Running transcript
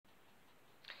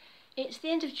It's the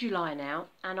end of July now,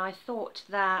 and I thought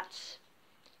that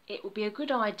it would be a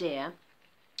good idea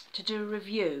to do a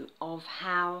review of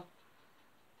how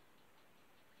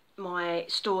my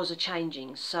stores are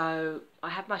changing. So I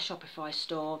have my Shopify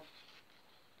store,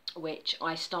 which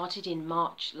I started in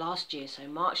March last year, so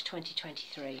March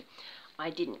 2023. I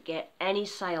didn't get any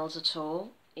sales at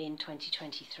all in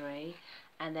 2023,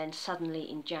 and then suddenly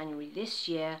in January this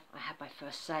year I had my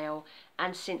first sale,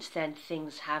 and since then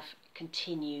things have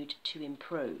continued to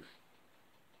improve.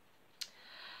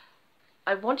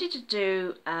 I wanted to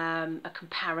do a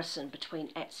comparison between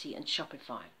Etsy and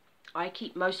Shopify. I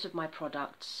keep most of my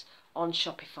products on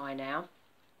Shopify now,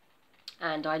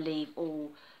 and I leave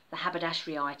all the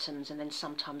haberdashery items, and then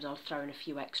sometimes I'll throw in a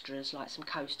few extras like some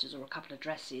coasters or a couple of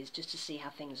dresses just to see how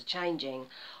things are changing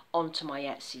onto my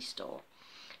Etsy store.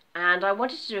 And I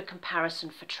wanted to do a comparison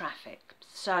for traffic.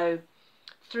 So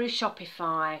through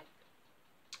Shopify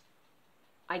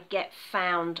I get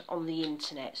found on the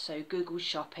internet, so Google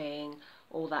Shopping,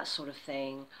 all that sort of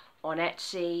thing. On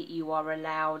Etsy you are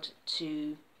allowed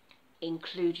to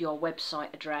include your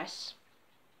website address.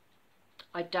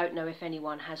 I don't know if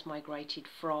anyone has migrated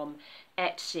from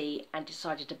Etsy and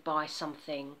decided to buy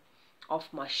something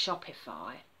off my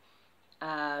Shopify.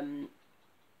 And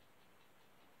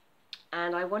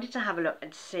I wanted to have a look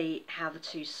and see how the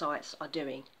two sites are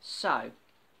doing. So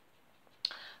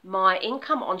my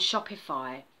income on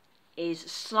Shopify is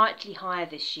slightly higher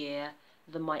this year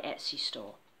than my Etsy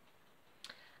store,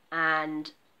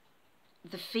 and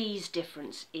the fees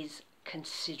difference is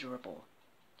considerable.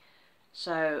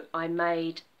 So I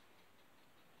made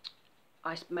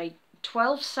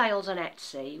 12 sales on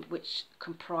Etsy, which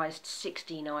comprised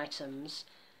 16 items,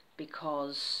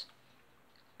 because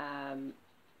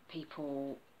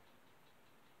people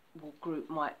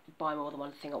might buy more than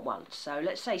one thing at once. So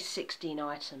let's say 16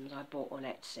 items I bought on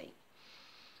Etsy.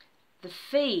 The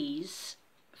fees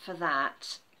for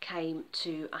that came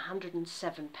to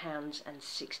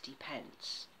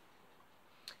 £107.60.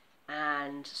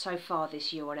 And so far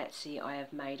this year on Etsy I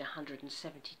have made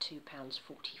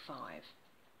 £172.45.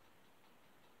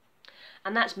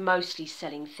 And that's mostly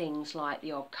selling things like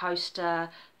the odd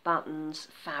coaster, buttons,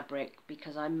 fabric,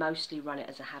 because I mostly run it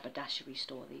as a haberdashery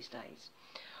store these days.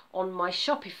 On my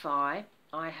Shopify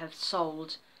I have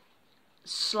sold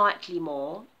slightly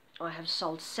more. I have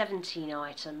sold 17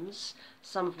 items,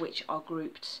 some of which are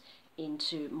grouped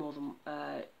into more than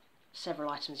several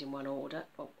items in one order.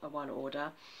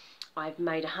 I've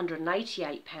made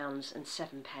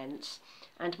 £188.07,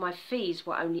 and my fees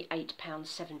were only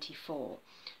 £8.74.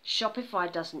 Shopify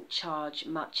doesn't charge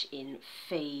much in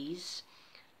fees.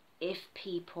 If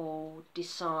people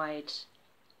decide,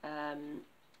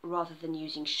 rather than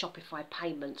using Shopify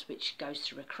payments, which goes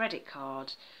through a credit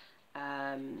card,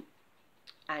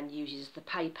 and uses the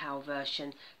PayPal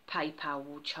version, PayPal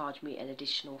will charge me an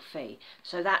additional fee.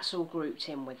 So that's all grouped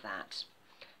in with that.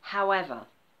 However,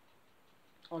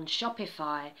 on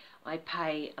Shopify I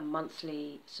pay a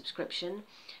monthly subscription.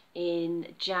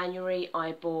 In January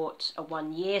I bought a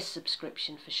 1-year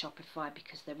subscription for Shopify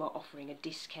because they were offering a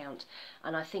discount,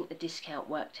 and I think the discount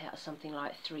worked out as something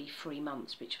like 3 free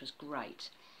months, which was great.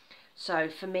 So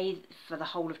for me, for the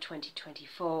whole of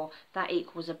 2024, that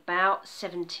equals about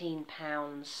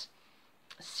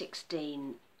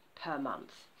 £17.16 per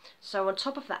month. So on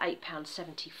top of that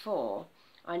 £8.74,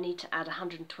 I need to add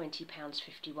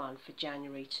 £120.51 for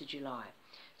January to July.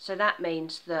 So that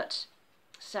means that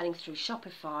selling through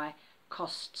Shopify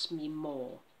costs me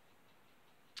more,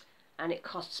 and it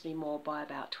costs me more by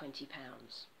about £20.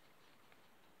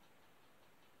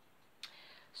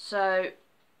 So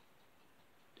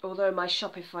although my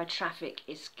Shopify traffic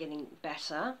is getting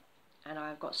better and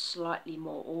I've got slightly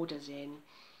more orders in,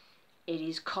 it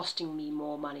is costing me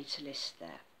more money to list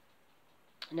there.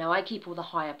 Now I keep all the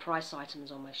higher price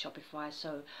items on my Shopify,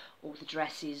 so all the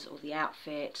dresses, all the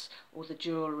outfits, all the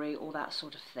jewellery, all that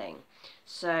sort of thing.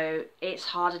 So it's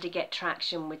harder to get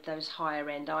traction with those higher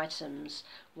end items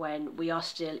when we are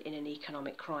still in an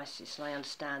economic crisis, and I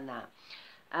understand that.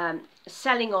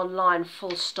 Selling online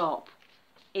full stop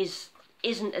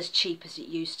isn't as cheap as it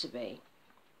used to be.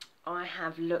 I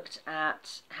have looked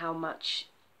at how much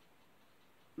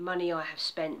money I have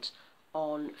spent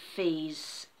on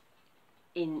fees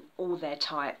in all their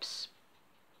types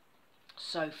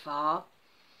so far.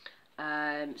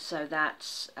 So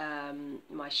that's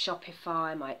my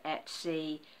Shopify, my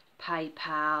Etsy,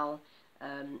 PayPal,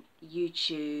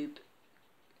 YouTube,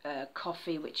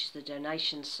 Coffee, which is the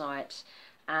donation site,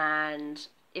 and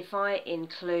if I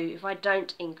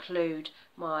don't include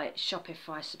my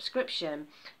Shopify subscription,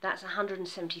 that's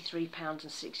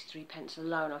 £173.63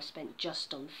 alone I've spent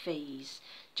just on fees,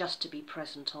 just to be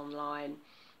present online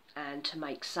and to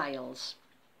make sales.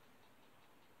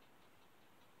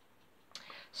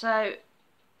 So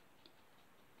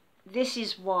this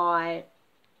is why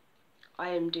I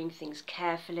am doing things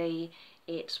carefully.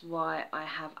 It's why I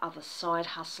have other side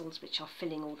hustles which are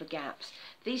filling all the gaps.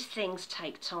 These things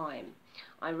take time.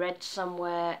 I read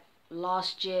somewhere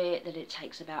last year that it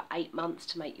takes about 8 months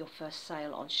to make your first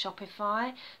sale on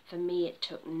Shopify. For me it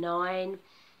took 9,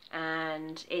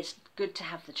 and it's good to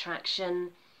have the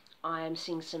traction. I am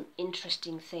seeing some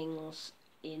interesting things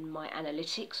in my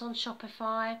analytics on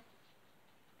Shopify.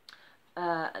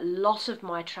 A lot of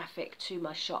my traffic to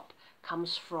my shop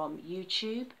comes from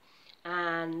YouTube,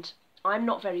 and I'm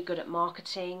not very good at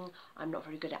marketing, I'm not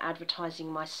very good at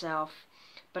advertising myself,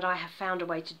 but I have found a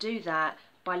way to do that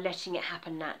by letting it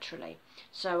happen naturally.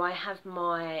 So I have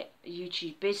my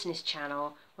YouTube business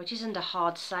channel, which isn't a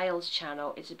hard sales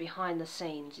channel, it's a behind the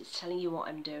scenes, it's telling you what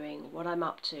I'm doing, what I'm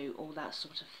up to, all that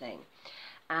sort of thing.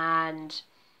 And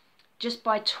just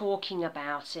by talking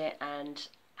about it and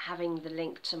having the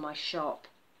link to my shop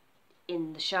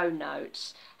in the show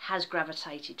notes has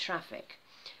gravitated traffic.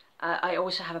 I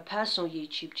also have a personal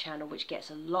YouTube channel which gets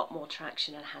a lot more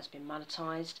traction and has been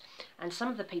monetized, and some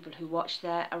of the people who watch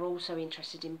there are also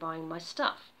interested in buying my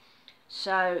stuff,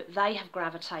 so they have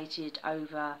gravitated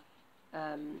over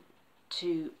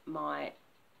to my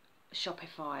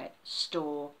Shopify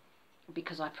store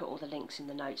because I put all the links in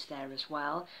the notes there as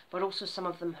well. But also some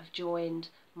of them have joined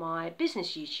my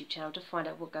business YouTube channel to find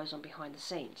out what goes on behind the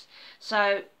scenes.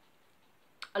 So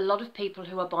a lot of people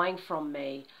who are buying from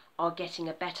me are getting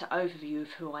a better overview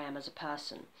of who I am as a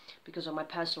person, because on my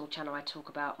personal channel I talk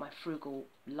about my frugal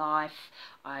life,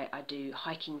 I do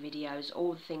hiking videos,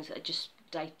 all the things that are just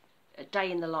a day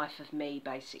in the life of me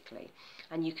basically,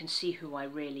 and you can see who I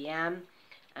really am,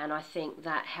 and I think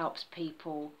that helps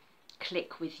people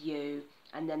click with you,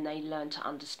 and then they learn to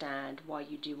understand why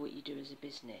you do what you do as a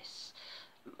business.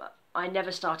 I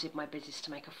never started my business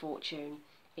to make a fortune.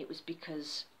 It was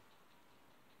because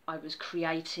I was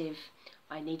creative,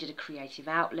 I needed a creative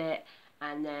outlet,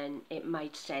 and then it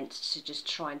made sense to just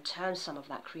try and turn some of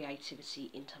that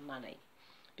creativity into money,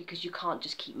 because you can't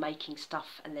just keep making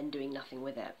stuff and then doing nothing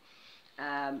with it.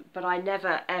 But I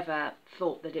never ever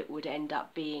thought that it would end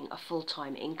up being a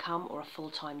full-time income or a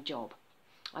full-time job.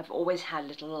 I've always had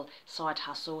little side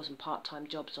hustles and part-time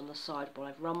jobs on the side while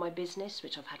I've run my business,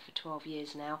 which I've had for 12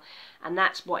 years now, and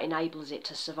that's what enables it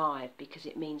to survive, because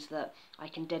it means that I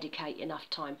can dedicate enough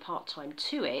time part-time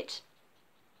to it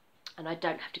and I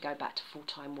don't have to go back to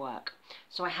full-time work.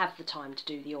 So I have the time to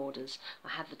do the orders, I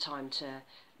have the time to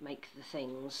make the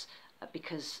things,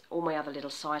 because all my other little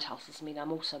side hustles mean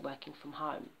I'm also working from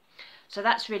home. So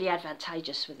that's really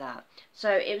advantageous with that.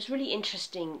 So it was really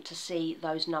interesting to see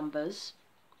those numbers.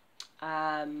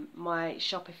 My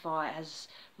Shopify has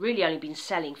really only been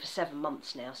selling for 7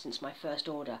 months now since my first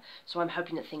order, so I'm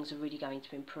hoping that things are really going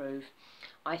to improve.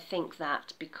 I think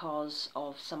that because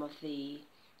of some of the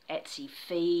Etsy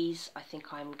fees, I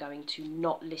think I'm going to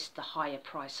not list the higher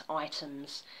price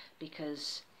items,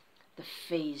 because the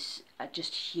fees are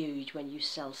just huge when you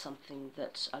sell something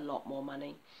that's a lot more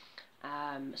money.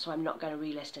 So I'm not going to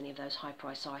relist any of those high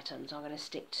price items. I'm going to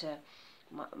stick to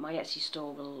my Etsy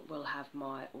store. Will have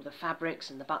all the fabrics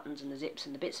and the buttons and the zips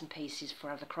and the bits and pieces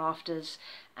for other crafters,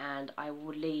 and I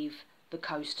will leave the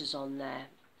coasters on there.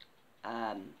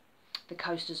 The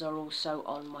coasters are also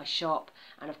on my shop,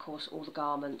 and of course all the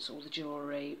garments, all the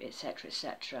jewellery, etc,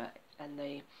 etc, and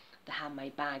the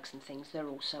handmade bags and things, they're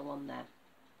also on there.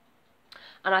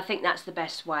 And I think that's the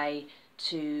best way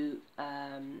to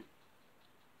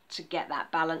get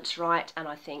that balance right. And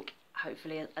I think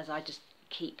hopefully, as I just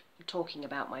keep talking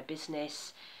about my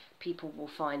business, people will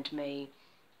find me,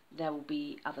 there will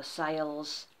be other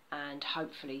sales, and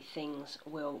hopefully things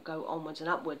will go onwards and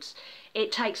upwards.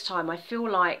 It takes time. I feel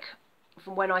like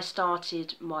from when I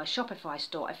started my Shopify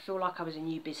store, I feel like I was a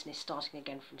new business starting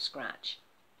again from scratch,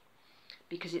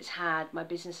 because my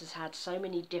business has had so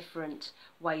many different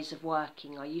ways of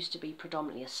working. I used to be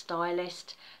predominantly a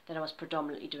stylist, then I was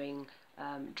predominantly doing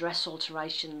dress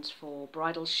alterations for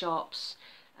bridal shops,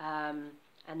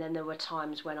 and then there were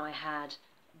times when I had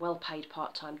well-paid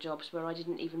part-time jobs where I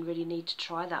didn't even really need to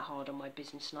try that hard on my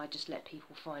business, and I just let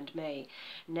people find me.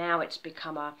 Now it's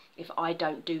become if I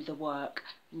don't do the work,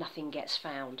 nothing gets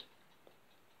found.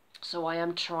 So I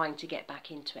am trying to get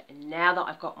back into it, and now that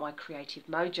I've got my creative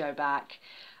mojo back,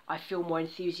 I feel more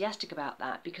enthusiastic about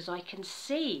that, because I can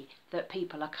see that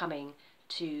people are coming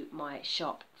to my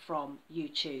shop from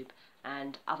YouTube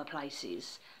and other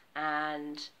places,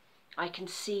 and I can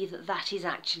see that that is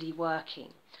actually working.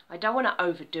 I don't want to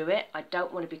overdo it. I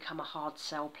don't want to become a hard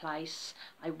sell place.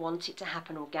 I want it to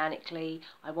happen organically.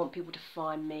 I want people to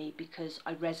find me because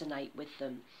I resonate with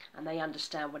them and they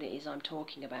understand what it is I'm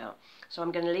talking about. So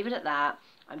I'm going to leave it at that.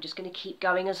 I'm just going to keep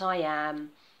going as I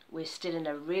am. We're still in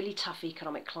a really tough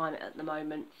economic climate at the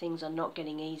moment. Things are not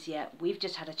getting easier. We've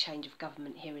just had a change of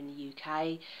government here in the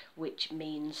UK, which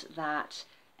means that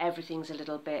everything's a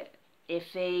little bit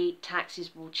iffy.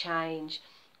 Taxes will change.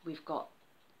 We've got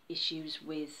issues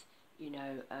with, you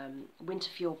know, winter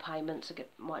fuel payments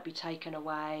might be taken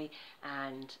away,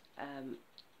 and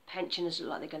pensioners look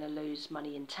like they're going to lose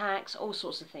money in tax, all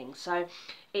sorts of things. So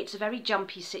it's a very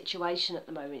jumpy situation at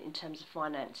the moment in terms of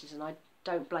finances, and I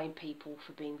don't blame people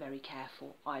for being very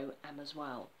careful. I am as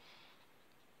well.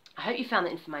 I hope you found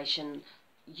that information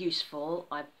useful.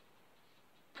 I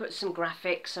put some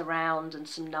graphics around and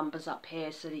some numbers up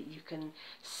here so that you can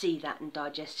see that and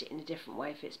digest it in a different way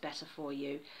if it's better for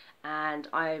you. And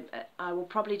I will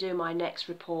probably do my next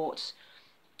report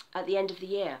at the end of the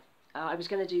year. I was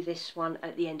going to do this one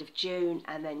at the end of June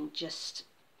and then just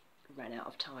ran out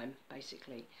of time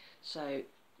basically. So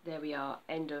there we are,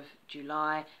 end of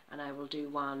July, and I will do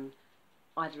one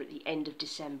either at the end of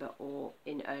December or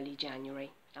in early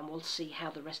January, and we'll see how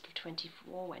the rest of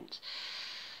 24 went.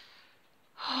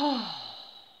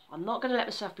 I'm not going to let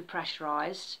myself be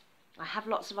pressurised. I have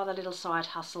lots of other little side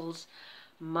hustles.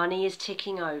 Money is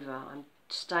ticking over. I'm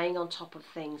staying on top of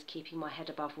things, keeping my head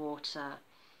above water,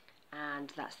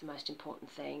 and that's the most important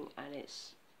thing, and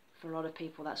it's, for a lot of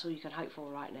people, that's all you can hope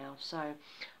for right now. So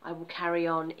I will carry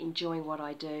on enjoying what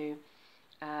I do.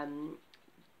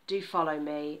 Do follow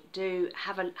me. Do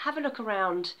have a look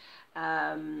around.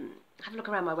 Have a look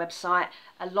around my website.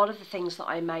 A lot of the things that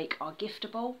I make are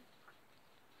giftable.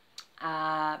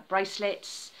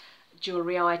 Bracelets,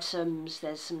 jewellery items.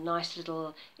 There's some nice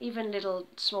little, even little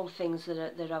small things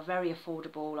that are very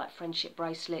affordable, like friendship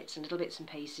bracelets and little bits and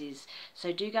pieces.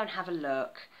 So do go and have a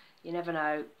look. You never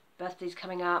know. Birthday's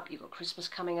coming up. You've got Christmas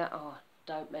coming up. Oh,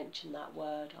 don't mention that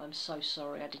word. I'm so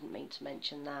sorry. I didn't mean to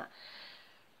mention that.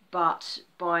 But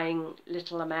buying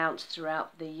little amounts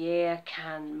throughout the year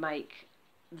can make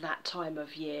that time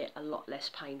of year a lot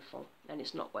less painful, and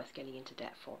it's not worth getting into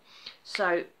debt for.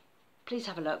 So please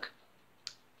have a look.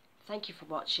 Thank you for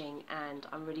watching, and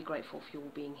I'm really grateful for you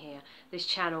all being here. This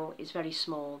channel is very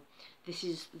small. This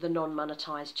is the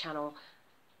non-monetized channel,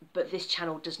 but this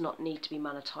channel does not need to be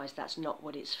monetized. That's not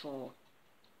what it's for.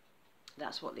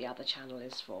 That's what the other channel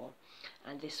is for.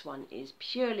 And this one is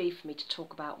purely for me to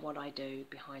talk about what I do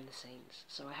behind the scenes.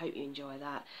 So I hope you enjoy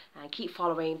that, and keep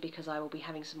following, because I will be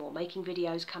having some more making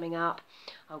videos coming up.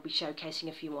 I'll be showcasing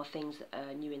a few more things that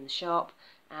are new in the shop,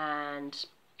 and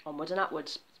onwards and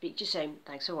upwards. Speak to you soon.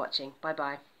 Thanks for watching. Bye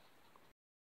bye.